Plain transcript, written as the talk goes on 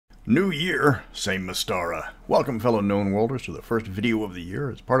New year, same Mystara. Welcome fellow known worlders to the first video of the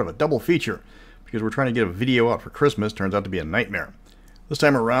year as part of a double feature, because we're trying to get a video out for Christmas turns out to be a nightmare. This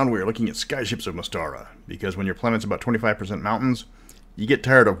time around we are looking at Skyships of Mystara, because when your planet's about 25% mountains, you get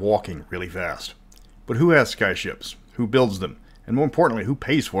tired of walking really fast. But who has skyships? Who builds them? And more importantly, who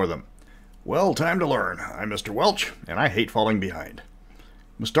pays for them? Well, time to learn. I'm Mr. Welch, and I hate falling behind.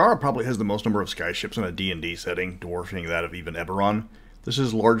 Mystara probably has the most number of skyships in a D&D setting, dwarfing that of even Eberron. This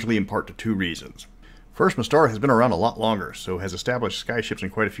is largely in part to two reasons. First, Mystara has been around a lot longer, so has established skyships in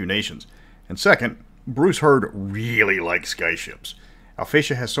quite a few nations. And second, Bruce Hurd really likes skyships.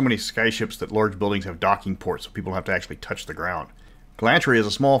 Alphatia has so many skyships that large buildings have docking ports, so people have to actually touch the ground. Galantry has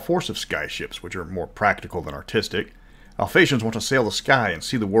a small force of skyships, which are more practical than artistic. Alphatians want to sail the sky and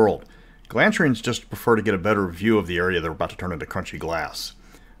see the world. Galantrians just prefer to get a better view of the area they're about to turn into crunchy glass.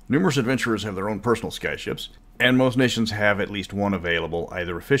 Numerous adventurers have their own personal skyships, and most nations have at least one available,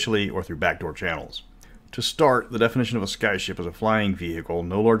 either officially or through backdoor channels. To start, the definition of a skyship is a flying vehicle,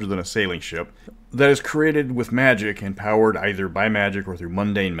 no larger than a sailing ship, that is created with magic and powered either by magic or through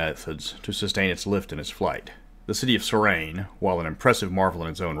mundane methods to sustain its lift and its flight. The city of Serain, while an impressive marvel in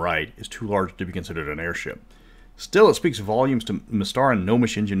its own right, is too large to be considered an airship. Still, it speaks volumes to Mystaran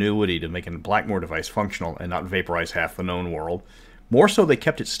gnomish ingenuity to make a Blackmore device functional and not vaporize half the known world. More so, they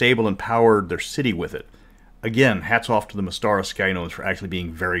kept it stable and powered their city with it. Again, hats off to the Mystara Sky Gnomes for actually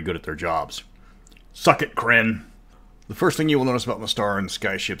being very good at their jobs. Suck it, Kryn! The first thing you will notice about Mystaran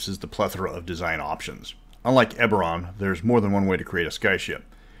skyships is the plethora of design options. Unlike Eberron, there's more than one way to create a skyship.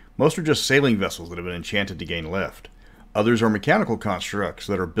 Most are just sailing vessels that have been enchanted to gain lift. Others are mechanical constructs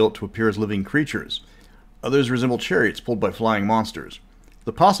that are built to appear as living creatures. Others resemble chariots pulled by flying monsters.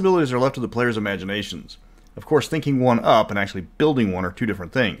 The possibilities are left to the player's imaginations. Of course, thinking one up and actually building one are two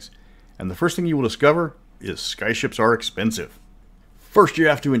different things. And the first thing you will discover is skyships are expensive. First, you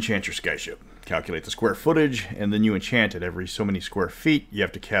have to enchant your skyship. Calculate the square footage, and then you enchant it. Every so many square feet, you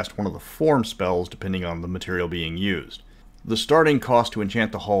have to cast one of the form spells depending on the material being used. The starting cost to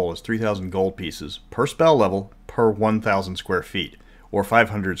enchant the hull is 3,000 gold pieces per spell level per 1,000 square feet, or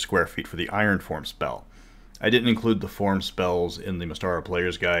 500 square feet for the iron form spell. I didn't include the form spells in the Mystara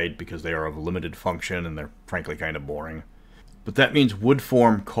Player's Guide because they are of limited function and they're frankly kind of boring. But that means wood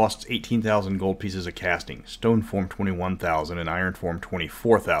form costs 18,000 gold pieces a casting, stone form 21,000, and iron form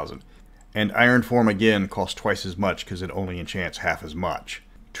 24,000. And iron form again costs twice as much because it only enchants half as much.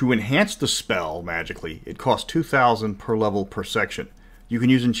 To enhance the spell magically, it costs 2,000 per level per section. You can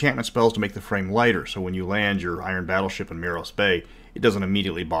use enchantment spells to make the frame lighter, so when you land your iron battleship in Miros Bay, it doesn't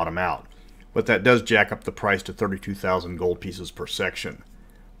immediately bottom out. But that does jack up the price to 32,000 gold pieces per section.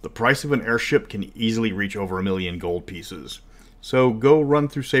 The price of an airship can easily reach over 1,000,000 gold pieces. So go run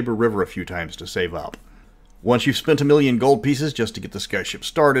through Saber River a few times to save up. Once you've spent 1,000,000 gold pieces just to get the skyship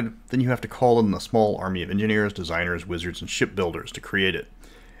started, then you have to call in a small army of engineers, designers, wizards, and shipbuilders to create it.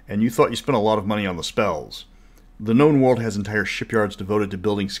 And you thought you spent a lot of money on the spells. The known world has entire shipyards devoted to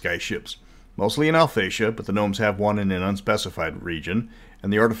building skyships, mostly in Alphatia, but the gnomes have one in an unspecified region,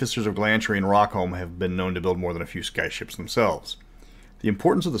 and the artificers of Galantry and Rockholm have been known to build more than a few skyships themselves. The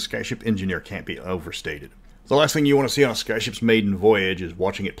importance of the skyship engineer can't be overstated. The last thing you want to see on a skyship's maiden voyage is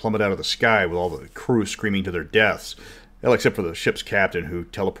watching it plummet out of the sky with all the crew screaming to their deaths, well, except for the ship's captain who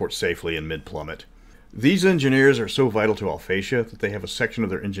teleports safely in mid-plummet. These engineers are so vital to Alphatia that they have a section of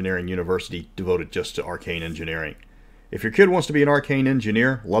their engineering university devoted just to arcane engineering. If your kid wants to be an arcane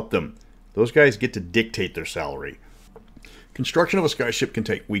engineer, let them. Those guys get to dictate their salary. Construction of a skyship can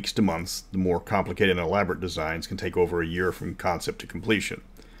take weeks to months. The more complicated and elaborate designs can take over a year from concept to completion.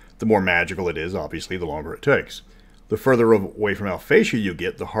 The more magical it is, obviously, the longer it takes. The further away from Alphatia you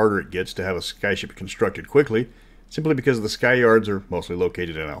get, the harder it gets to have a skyship constructed quickly, simply because the sky yards are mostly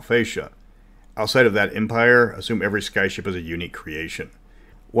located in Alphatia. Outside of that empire, assume every skyship is a unique creation.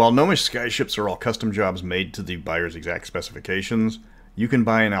 While gnomish skyships are all custom jobs made to the buyer's exact specifications, you can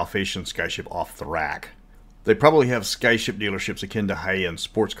buy an Alphatian skyship off the rack. They probably have skyship dealerships akin to high-end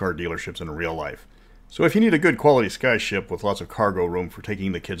sports car dealerships in real life. So if you need a good quality skyship with lots of cargo room for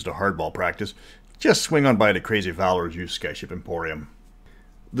taking the kids to hardball practice, just swing on by to Crazy Valor's used skyship emporium.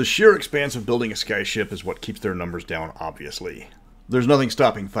 The sheer expanse of building a skyship is what keeps their numbers down, obviously. There's nothing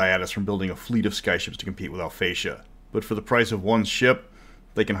stopping Thyatis from building a fleet of skyships to compete with Alphatia, but for the price of one ship,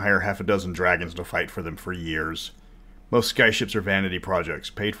 they can hire half a dozen dragons to fight for them for years. Most skyships are vanity projects,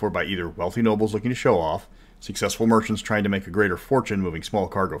 paid for by either wealthy nobles looking to show off, successful merchants trying to make a greater fortune moving small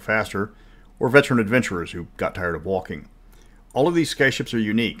cargo faster, or veteran adventurers who got tired of walking. All of these skyships are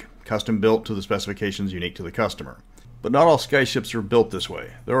unique, custom built to the specifications unique to the customer. But not all skyships are built this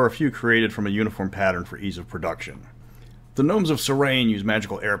way. There are a few created from a uniform pattern for ease of production. The gnomes of Serene use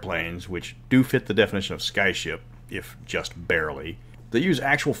magical airplanes, which do fit the definition of skyship, if just barely. They use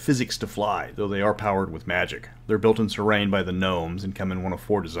actual physics to fly, though they are powered with magic. They're built in Serene by the gnomes and come in one of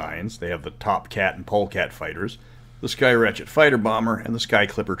 4 designs. They have the Top Cat and Polecat fighters, the Sky Ratchet fighter bomber, and the Sky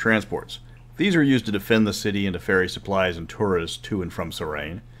Clipper transports. These are used to defend the city and to ferry supplies and tourists to and from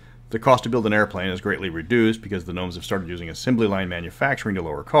Serene. The cost to build an airplane is greatly reduced because the gnomes have started using assembly line manufacturing to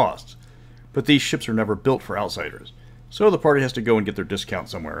lower costs. But these ships are never built for outsiders, so the party has to go and get their discount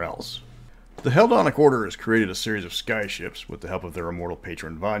somewhere else. The Heldonic Order has created a series of skyships with the help of their immortal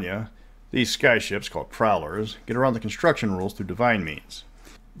patron Vanya. These skyships, called Prowlers, get around the construction rules through divine means.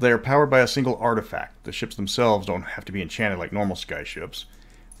 They are powered by a single artifact. The ships themselves don't have to be enchanted like normal skyships.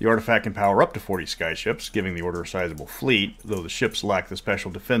 The artifact can power up to 40 skyships, giving the Order a sizable fleet, though the ships lack the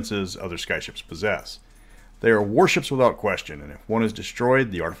special defenses other skyships possess. They are warships without question, and if one is destroyed,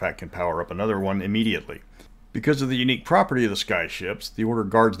 the artifact can power up another one immediately. Because of the unique property of the skyships, the Order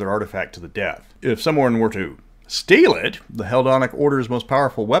guards their artifact to the death. If someone were to steal it, the Heldonic Order's most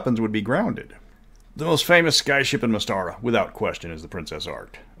powerful weapons would be grounded. The most famous skyship in Mystara, without question, is the Princess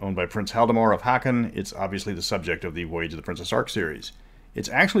Ark. Owned by Prince Haldimar of Hakan, it's obviously the subject of the Voyage of the Princess Ark series. It's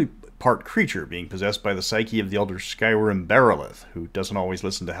actually part creature, being possessed by the psyche of the elder Skyrim Berilith, who doesn't always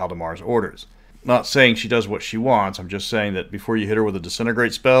listen to Haldimar's orders. Not saying she does what she wants, I'm just saying that before you hit her with a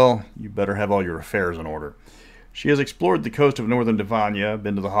disintegrate spell, you better have all your affairs in order. She has explored the coast of northern Divania,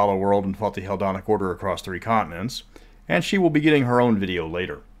 been to the Hollow World, and fought the Heldonic Order across 3 continents, and she will be getting her own video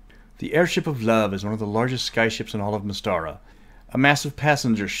later. The Airship of Love is one of the largest skyships in all of Mystara, a massive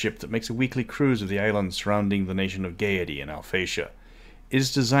passenger ship that makes a weekly cruise of the islands surrounding the nation of Gaiety in Alphatia. It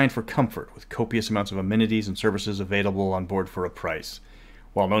is designed for comfort, with copious amounts of amenities and services available on board for a price.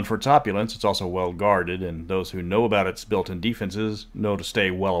 While known for its opulence, it's also well guarded, and those who know about its built-in defenses know to stay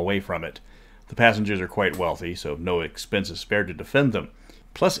well away from it. The passengers are quite wealthy, so no expense is spared to defend them.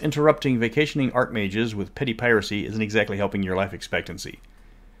 Plus, interrupting vacationing archmages with petty piracy isn't exactly helping your life expectancy.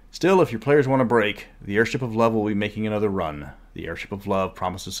 Still, if your players want a break, the Airship of Love will be making another run. The Airship of Love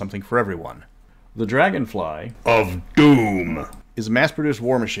promises something for everyone. The Dragonfly of Doom is a mass-produced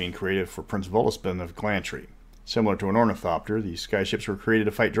war machine created for Prince Volaspin of Glantry. Similar to an ornithopter, these skyships were created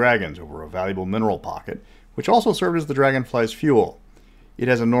to fight dragons over a valuable mineral pocket, which also served as the Dragonfly's fuel. It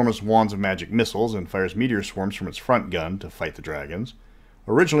has enormous wands of magic missiles and fires meteor swarms from its front gun to fight the dragons.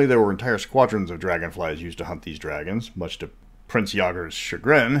 Originally, there were entire squadrons of dragonflies used to hunt these dragons, much to Prince Yager's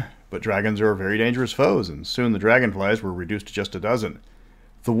chagrin, but dragons are very dangerous foes, and soon the dragonflies were reduced to just a dozen.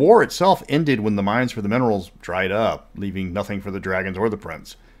 The war itself ended when the mines for the minerals dried up, leaving nothing for the dragons or the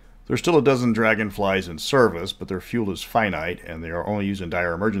prince. There's still a dozen dragonflies in service, but their fuel is finite, and they are only used in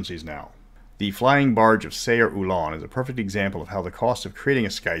dire emergencies now. The flying barge of Sayer Ulan is a perfect example of how the cost of creating a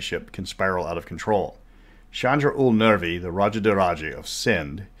skyship can spiral out of control. Chandra ul Nervi, the Raja Diraja of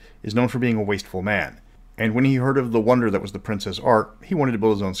Sind, is known for being a wasteful man, and when he heard of the wonder that was the Princess Ark, he wanted to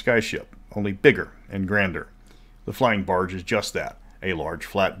build his own skyship, only bigger and grander. The flying barge is just that, a large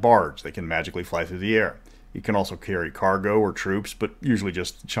flat barge that can magically fly through the air. It can also carry cargo or troops, but usually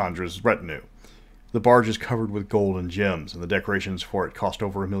just Chandra's retinue. The barge is covered with gold and gems, and the decorations for it cost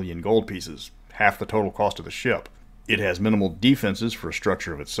over 1,000,000 gold pieces, half the total cost of the ship. It has minimal defenses for a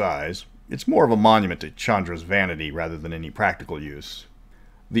structure of its size. It's more of a monument to Chandra's vanity rather than any practical use.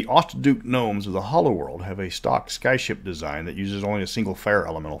 The Ostduke gnomes of the Hollow World have a stock skyship design that uses only a single fire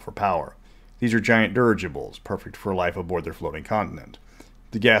elemental for power. These are giant dirigibles, perfect for life aboard their floating continent.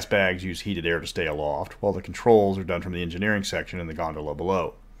 The gas bags use heated air to stay aloft, while the controls are done from the engineering section in the gondola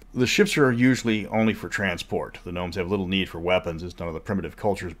below. The ships are usually only for transport. The gnomes have little need for weapons, as none of the primitive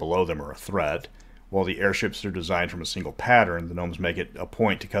cultures below them are a threat. While the airships are designed from a single pattern, the gnomes make it a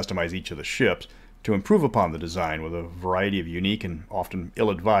point to customize each of the ships to improve upon the design with a variety of unique and often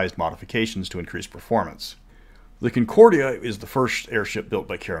ill-advised modifications to increase performance. The Concordia is the first airship built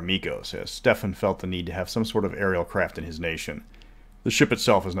by Keramikos, as Stefan felt the need to have some sort of aerial craft in his nation. The ship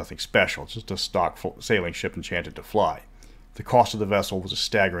itself is nothing special, it's just a stock sailing ship enchanted to fly. The cost of the vessel was a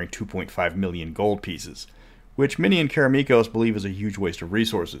staggering 2.5 million gold pieces, which many in Keramikos believe is a huge waste of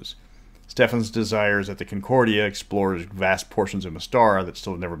resources. Stefan's desire is that the Concordia explores vast portions of Mystara that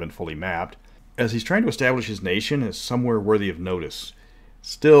still have never been fully mapped, as he's trying to establish his nation as somewhere worthy of notice.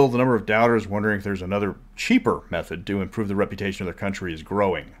 Still, the number of doubters wondering if there's another, cheaper method to improve the reputation of their country is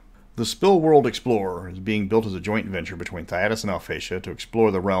growing. The Spill World Explorer is being built as a joint venture between Thyatis and Alphatia to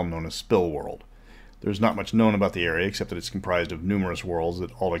explore the realm known as Spill World. There's not much known about the area except that it's comprised of numerous worlds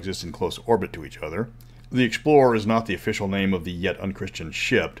that all exist in close orbit to each other. The Explorer is not the official name of the yet unchristian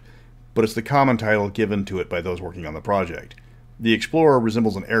ship, but it's the common title given to it by those working on the project. The Explorer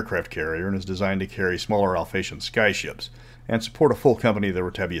resembles an aircraft carrier and is designed to carry smaller Alphatian skyships and support a full company of the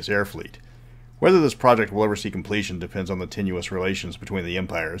Ratavius air fleet. Whether this project will ever see completion depends on the tenuous relations between the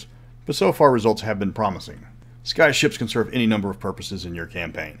empires, but so far results have been promising. Skyships can serve any number of purposes in your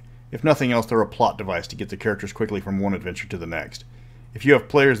campaign. If nothing else, they're a plot device to get the characters quickly from one adventure to the next. If you have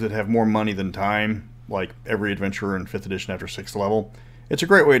players that have more money than time, like every adventurer in 5th edition after 6th level, it's a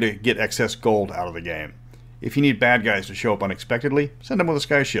great way to get excess gold out of the game. If you need bad guys to show up unexpectedly, send them with a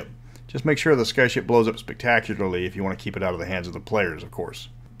skyship. Just make sure the skyship blows up spectacularly if you want to keep it out of the hands of the players, of course.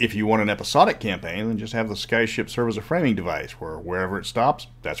 If you want an episodic campaign, then just have the skyship serve as a framing device, where wherever it stops,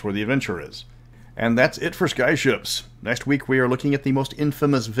 that's where the adventure is. And that's it for Skyships. Next week we are looking at the most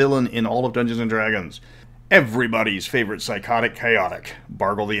infamous villain in all of Dungeons & Dragons. Everybody's favorite psychotic chaotic,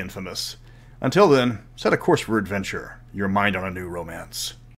 Bargle the Infamous. Until then, set a course for adventure, your mind on a new romance.